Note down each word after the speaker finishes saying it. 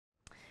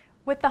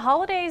With the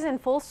holidays in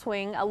full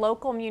swing, a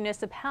local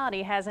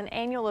municipality has an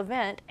annual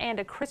event and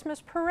a Christmas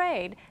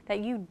parade that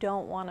you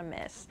don't want to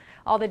miss.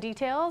 All the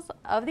details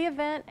of the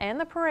event and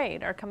the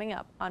parade are coming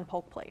up on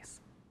Polk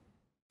Place.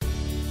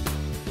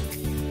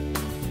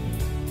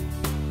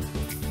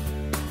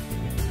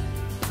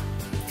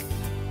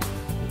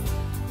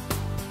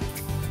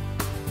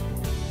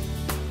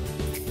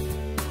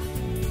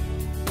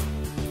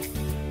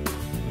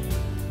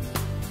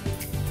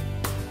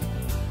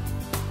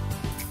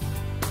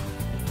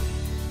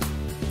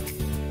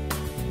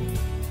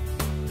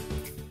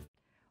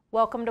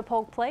 Welcome to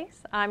Polk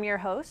Place. I'm your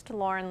host,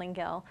 Lauren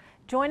Lingill.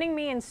 Joining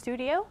me in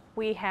studio,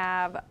 we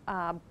have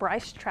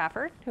Bryce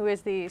Trafford, who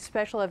is the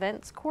Special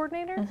Events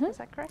Coordinator. Is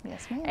that correct?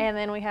 Yes, ma'am. And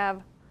then we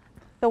have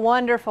the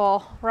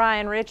wonderful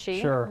Ryan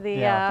Ritchie,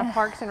 the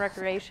Parks and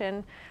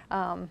Recreation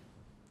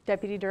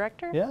Deputy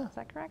Director. Yeah. Is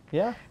that correct?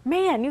 Yeah.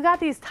 Man, you got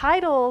these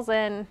titles,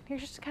 and you're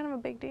just kind of a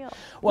big deal.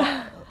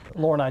 Well,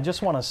 Lauren, I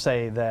just want to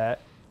say that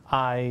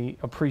I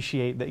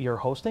appreciate that you're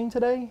hosting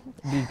today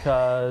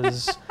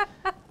because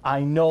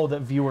I know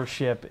that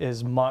viewership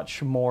is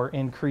much more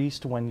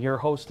increased when you're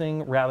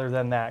hosting rather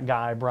than that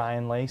guy,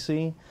 Brian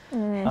Lacey.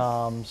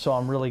 So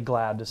I'm really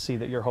glad to see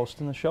that you're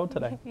hosting the show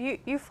today.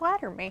 You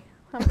flatter me.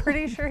 I'm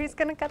pretty sure he's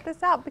going to cut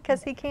this out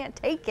because he can't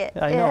take it.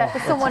 I know.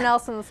 With someone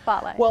else in the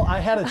spotlight. Well, I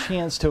had a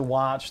chance to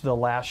watch the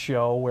last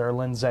show where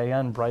Lindsay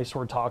and Bryce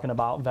were talking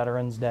about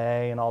Veterans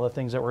Day and all the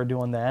things that we're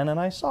doing then, and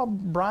I saw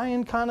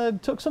Brian kind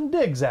of took some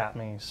digs at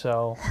me,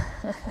 so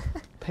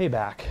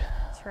payback.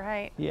 That's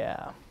right.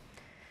 Yeah.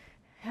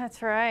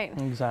 That's right.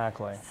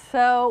 Exactly.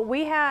 So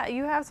you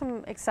have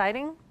some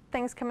exciting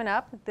things coming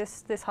up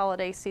this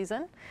holiday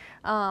season.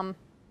 The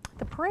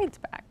parade's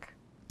back.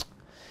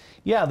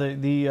 Yeah,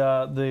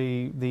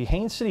 the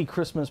Haines City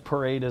Christmas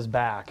Parade is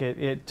back.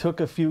 It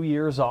took a few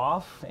years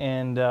off,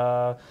 and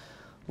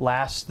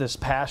this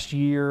past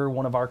year,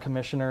 one of our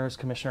commissioners,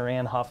 Commissioner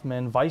Ann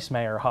Huffman, Vice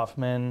Mayor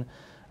Huffman,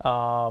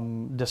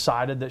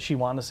 decided that she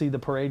wanted to see the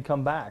parade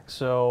come back.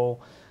 So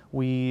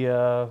we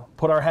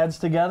put our heads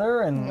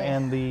together,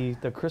 and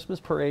the Christmas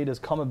parade is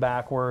coming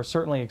back. We're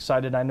certainly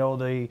excited. I know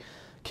the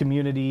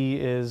community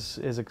is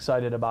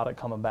excited about it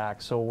coming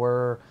back. So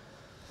we're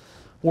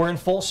in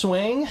full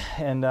swing,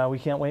 and we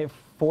can't wait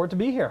for it to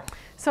be here.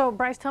 So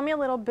Bryce, tell me a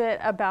little bit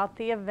about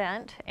the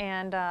event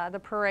and the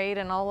parade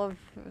and all of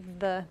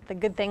the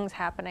good things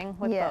happening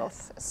with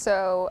both.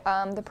 So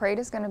the parade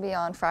is going to be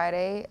on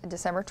Friday,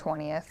 December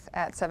 20th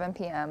at 7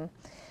 p.m.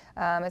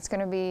 It's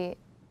going to be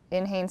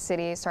in Haines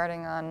City,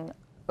 starting on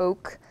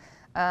Oak,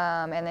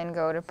 and then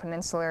go to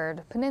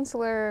Peninsular.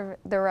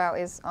 The route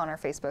is on our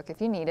Facebook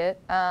if you need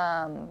it.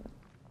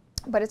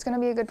 But it's going to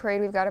be a good parade.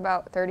 We've got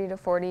about 30 to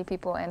 40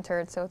 people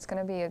entered, so it's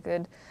going to be a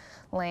good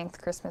length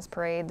Christmas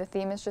parade. The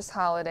theme is just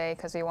holiday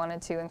because we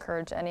wanted to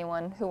encourage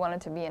anyone who wanted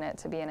to be in it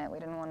to be in it. We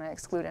didn't want to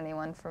exclude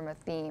anyone from a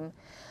theme.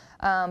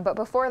 But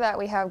before that,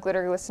 we have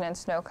Glitter, Glisten, and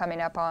Snow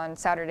coming up on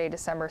Saturday,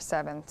 December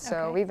 7th.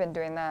 So we've been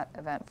doing that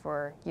event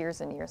for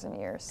years and years and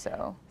years.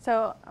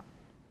 So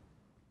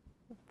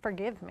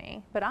forgive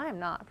me, but I am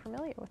not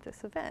familiar with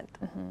this event.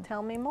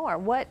 Tell me more.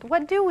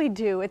 What do we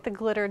do at the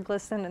Glitter,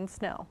 Glisten, and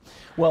Snow?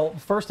 Well,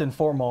 first and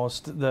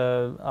foremost,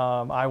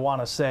 I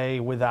want to say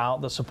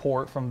without the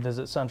support from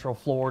Visit Central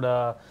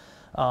Florida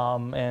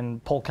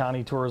and Polk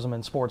County Tourism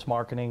and Sports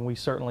Marketing, we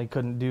certainly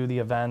couldn't do the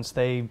events.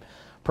 They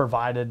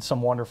provided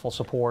some wonderful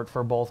support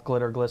for both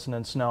Glitter, Glisten,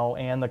 and Snow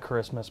and the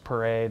Christmas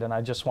Parade, and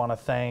I just want to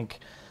thank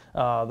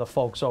the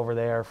folks over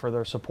there for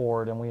their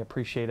support, and we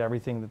appreciate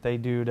everything that they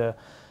do to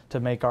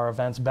make our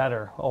events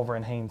better over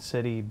in Haines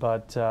City.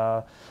 But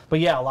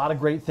yeah, a lot of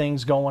great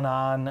things going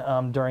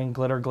on during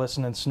Glitter,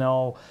 Glisten, and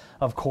Snow.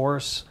 Of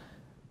course,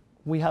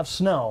 we have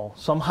snow.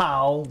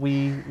 Somehow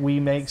we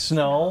make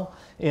snow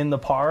in the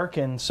park,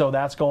 and so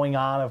that's going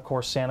on. Of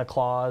course, Santa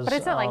Claus. But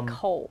it's not like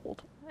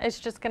cold. It's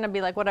just going to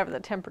be like whatever the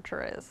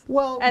temperature is.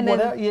 Well, and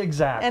then,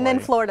 exactly. And then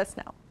Florida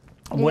snow.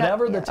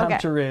 Whatever the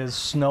temperature is,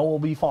 snow will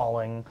be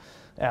falling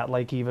at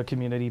Lake Eva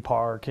Community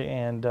Park,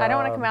 and I don't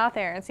want to come out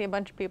there and see a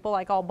bunch of people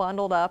like all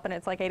bundled up and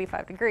it's like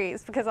 85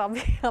 degrees because I'll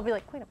be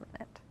like, wait a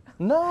minute.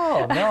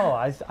 No,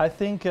 I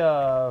think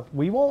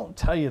we won't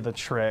tell you the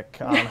trick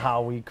on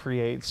how we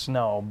create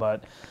snow,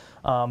 but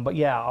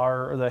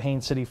yeah, the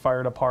Haines City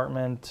Fire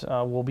Department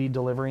will be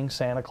delivering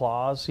Santa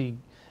Claus.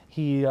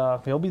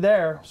 He'll be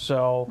there,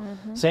 so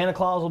Santa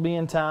Claus will be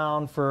in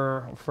town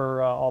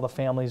for all the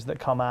families that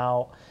come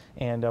out.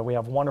 And we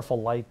have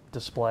wonderful light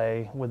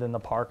display within the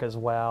park as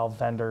well,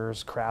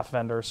 vendors, craft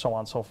vendors, so on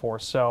and so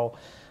forth. So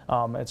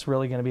it's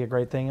really going to be a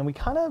great thing. And we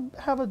kind of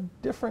have a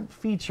different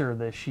feature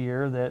this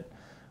year that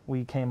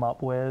we came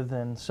up with.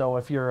 And so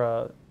if you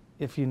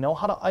know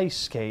how to ice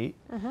skate,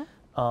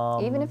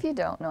 even if you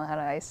don't know how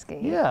to ice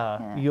skate,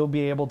 you'll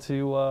be able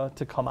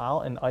to come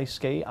out and ice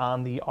skate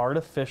on the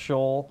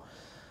artificial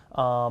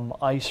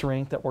ice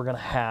rink that we're going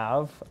to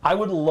have. I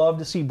would love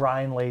to see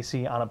Brian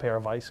Lacey on a pair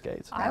of ice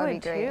skates. I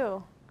would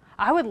too.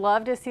 I would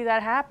love to see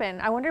that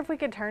happen. I wonder if we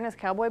could turn his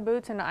cowboy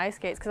boots into ice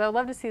skates, because I'd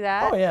love to see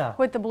that. Oh, yeah.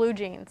 With the blue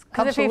jeans.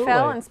 Because if he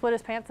fell and split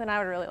his pants, then I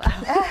would really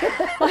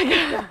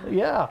laugh.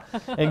 Yeah,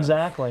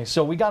 exactly.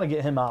 So we got to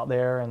get him out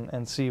there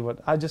and see what,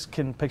 I just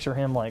can picture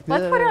him like,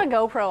 Let's put a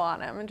GoPro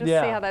on him and just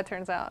see how that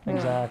turns out.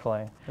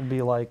 Exactly. It'd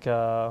be like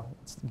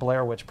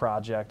Blair Witch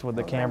Project with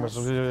the cameras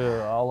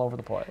all over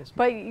the place.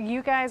 But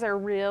you guys are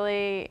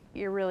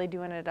you're really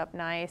doing it up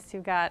nice.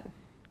 You've got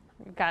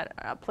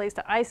a place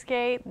to ice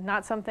skate,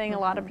 not something a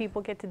lot of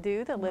people get to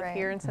do that live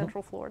here in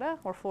Central Florida,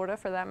 or Florida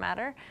for that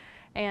matter.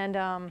 And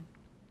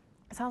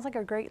it sounds like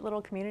a great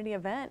little community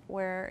event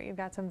where you've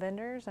got some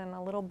vendors and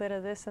a little bit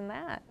of this and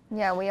that.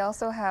 Yeah, we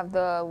also have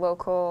the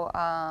local,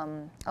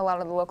 a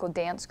lot of the local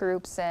dance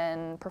groups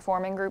and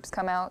performing groups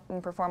come out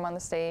and perform on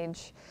the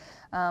stage.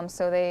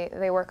 So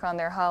they work on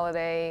their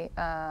holiday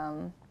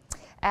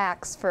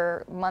acts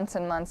for months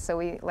and months, so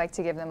we like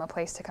to give them a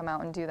place to come out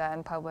and do that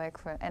in public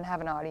and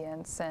have an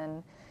audience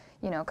and,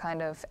 you know,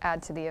 kind of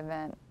add to the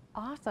event.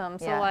 Awesome.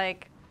 So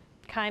like,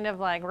 kind of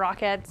like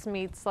Rockettes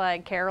meets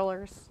like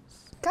carolers?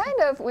 Kind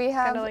of. We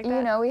have, like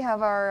you know, we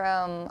have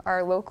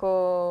our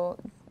local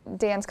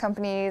dance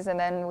companies, and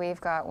then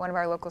we've got one of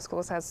our local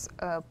schools has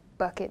a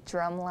bucket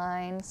drum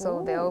line,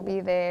 so they'll be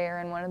there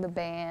and one of the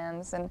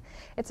bands, and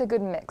it's a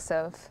good mix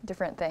of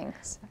different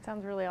things. That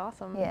sounds really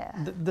awesome. Yeah.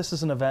 This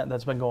is an event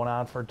that's been going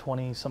on for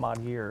 20 some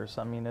odd years.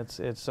 I mean, it's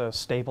a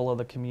staple of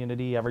the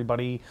community.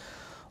 Everybody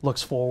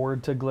looks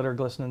forward to Glitter,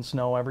 Glisten, and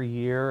Snow every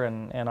year,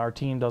 and our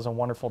team does a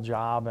wonderful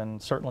job,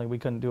 and certainly we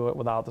couldn't do it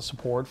without the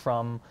support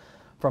from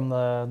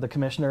the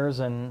commissioners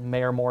and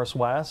Mayor Morris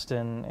West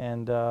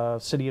and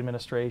city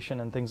administration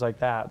and things like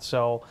that.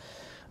 So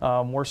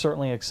we're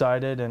certainly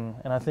excited, and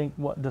I think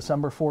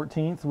December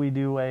 14th we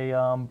do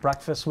a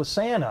breakfast with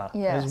Santa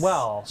as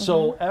well.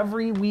 So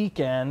every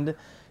weekend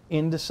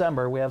in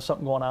December we have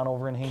something going on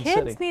over in Haines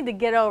City. Kids need to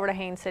get over to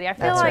Haines City. I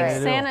feel like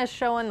Santa's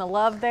showing the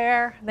love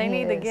there. They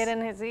need to get in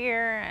his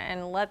ear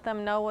and let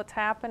them know what's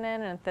happening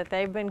and that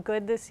they've been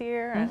good this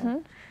year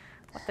and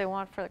what they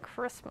want for the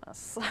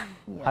Christmas.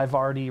 I've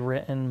already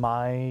written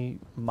my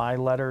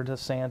letter to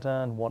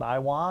Santa and what I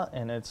want,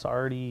 and it's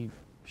already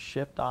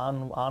shipped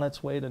on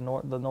its way to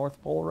the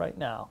North Pole right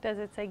now. Does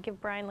it say give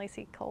Brian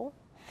Lacey coal?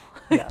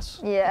 Yes,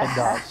 it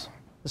does.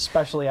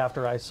 Especially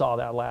after I saw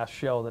that last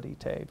show that he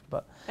taped.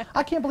 But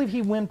I can't believe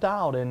he wimped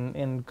out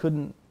and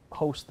couldn't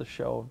host the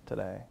show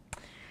today.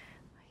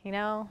 You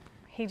know,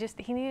 he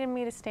needed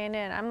me to stand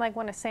in. I'm like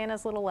one of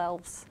Santa's little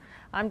elves.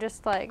 I'm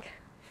just like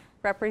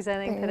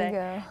representing today.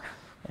 There you go.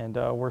 And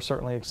we're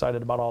certainly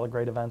excited about all the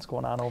great events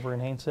going on over in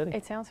Haines City.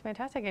 It sounds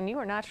fantastic, and you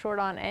are not short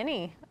on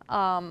any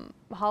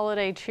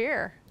holiday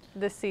cheer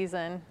this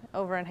season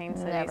over in Haines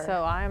City. Never.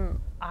 So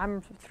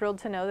I'm thrilled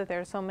to know that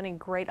there's so many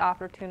great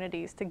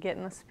opportunities to get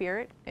in the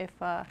spirit. If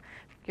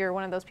you're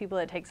one of those people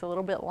that takes a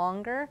little bit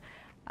longer,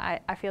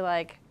 I feel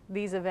like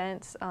these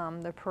events,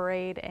 the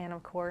parade, and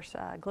of course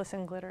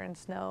Glisten, Glitter, and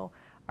Snow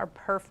are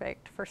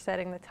perfect for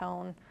setting the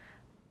tone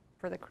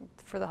for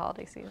the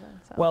holiday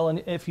season. So. Well,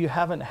 and if you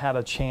haven't had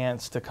a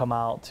chance to come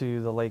out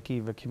to the Lake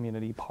Eva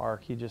Community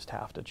Park, you just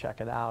have to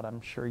check it out.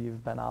 I'm sure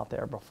you've been out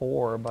there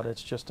before, but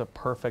it's just a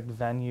perfect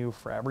venue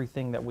for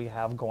everything that we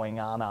have going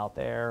on out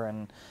there.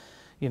 And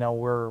you know,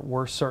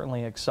 we're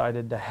certainly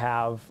excited to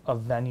have a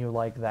venue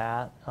like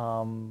that.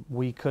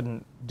 We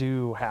couldn't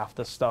do half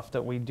the stuff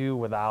that we do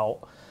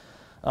without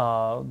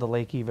the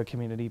Lake Eva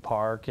Community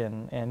Park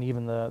and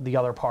even the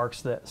other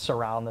parks that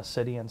surround the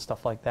city and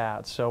stuff like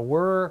that. So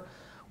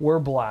we're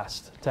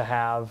blessed to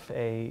have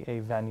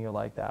a venue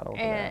like that over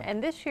there.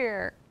 And this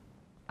year,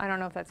 I don't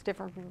know if that's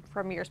different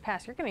from years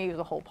past, you're going to use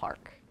the whole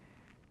park.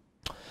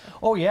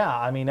 Oh yeah,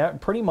 I mean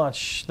pretty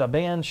much the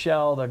band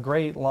shell, the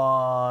great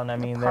lawn. I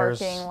mean, there's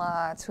parking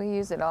lots. We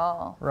use it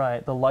all.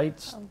 Right, the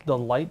lights, the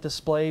light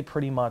display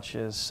pretty much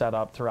is set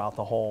up throughout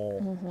the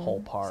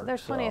whole park. So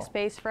there's plenty of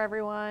space for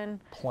everyone.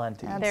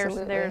 Plenty.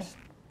 Absolutely. There's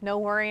no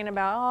worrying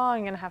about, oh,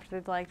 I'm going to have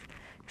to like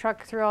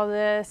truck through all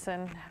this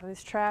and have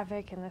this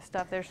traffic and this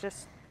stuff.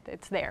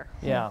 It's there.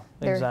 Yeah,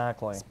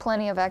 exactly. There's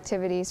plenty of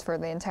activities for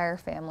the entire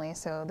family.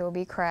 So there'll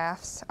be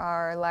crafts.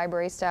 Our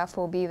library staff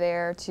will be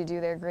there to do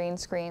their green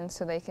screen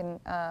so they can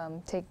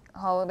take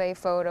holiday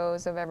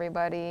photos of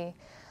everybody.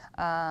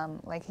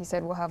 Like he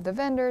said, we'll have the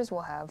vendors,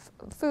 we'll have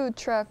food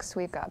trucks,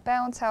 we've got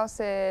bounce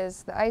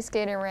houses, the ice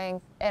skating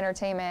rink,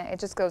 entertainment. It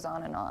just goes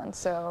on and on.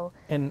 So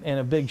and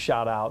a big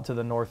shout out to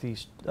the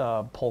Northeast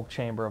Polk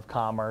Chamber of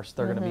Commerce.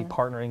 They're going to be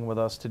partnering with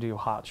us to do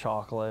hot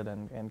chocolate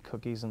and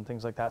cookies and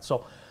things like that.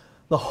 So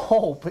the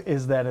hope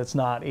is that it's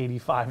not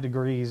 85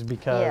 degrees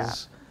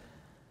because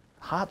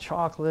hot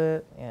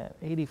chocolate and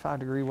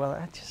 85-degree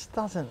weather, it just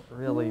doesn't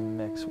really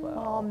mix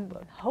well.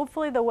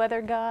 Hopefully the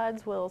weather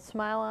gods will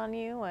smile on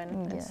you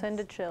and send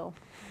a chill.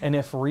 And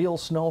if real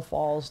snow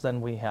falls, then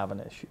we have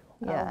an issue.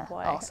 yeah, oh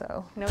boy.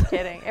 also. No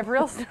kidding. If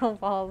real snow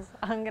falls,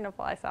 I'm going to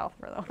fly south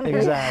for the winter.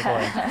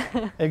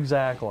 Exactly.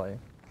 Exactly.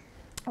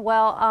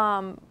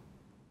 Well,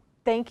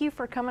 thank you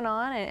for coming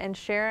on and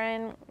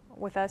sharing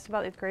with us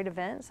about these great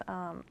events.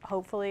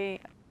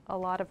 Hopefully a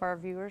lot of our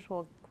viewers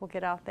will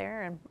get out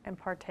there and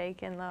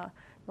partake in the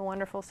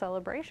wonderful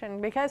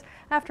celebration, because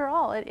after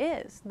all, it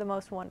is the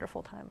most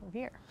wonderful time of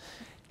year.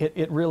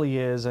 It really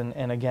is,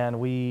 and again,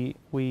 we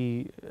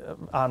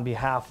on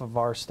behalf of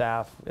our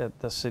staff at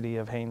the City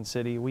of Haines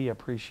City, we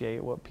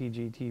appreciate what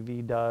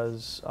PGTV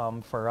does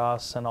for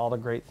us and all the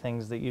great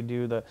things that you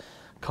do, the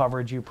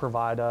coverage you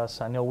provide us.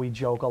 I know we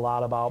joke a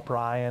lot about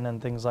Brian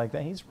and things like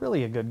that. He's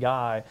really a good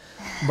guy,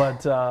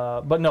 but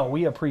no,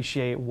 we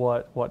appreciate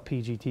what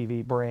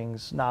PGTV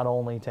brings, not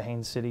only to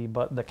Haines City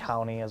but the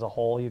county as a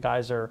whole. You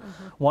guys are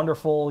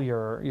wonderful.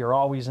 You're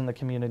always in the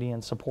community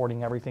and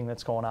supporting everything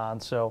that's going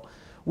on. So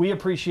we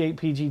appreciate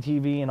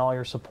PGTV and all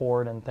your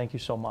support, and thank you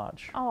so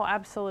much. Oh,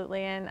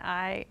 absolutely, and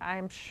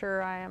I'm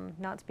sure I am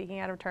not speaking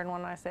out of turn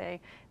when I say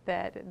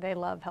that they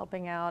love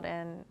helping out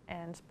and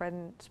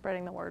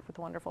spreading the word with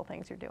the wonderful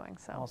things you're doing.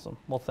 So awesome.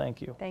 Well, thank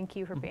you. Thank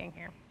you for being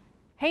here.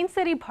 Haines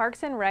City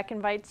Parks and Rec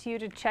invites you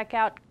to check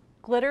out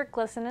Glitter,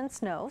 Glisten, and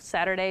Snow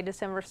Saturday,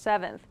 December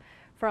 7th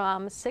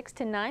from 6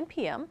 to 9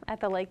 p.m. at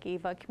the Lake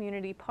Eva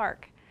Community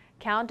Park.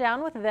 Count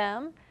down with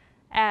them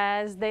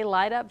as they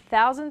light up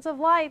thousands of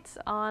lights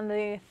on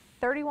the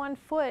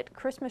 31-foot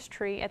Christmas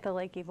tree at the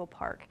Lake Eva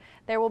Park.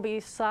 There will be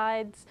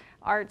sides,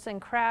 arts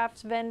and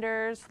crafts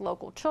vendors,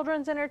 local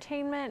children's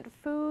entertainment,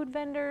 food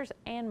vendors,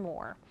 and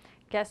more.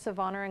 Guests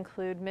of honor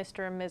include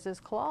Mr. and Mrs.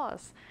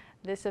 Claus.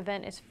 This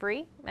event is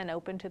free and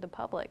open to the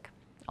public.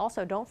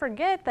 Also, don't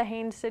forget the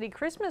Haines City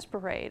Christmas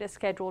Parade is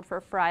scheduled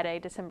for Friday,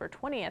 December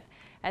 20th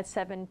at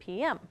 7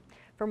 p.m.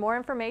 For more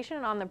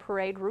information on the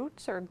parade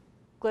routes or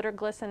Glitter,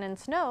 Glisten, and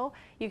Snow,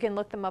 you can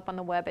look them up on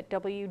the web at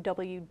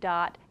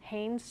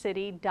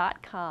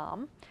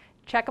www.hainescity.com.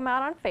 Check them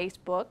out on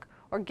Facebook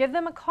or give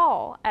them a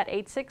call at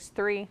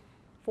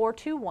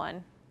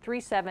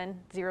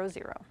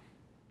 863-421-3700.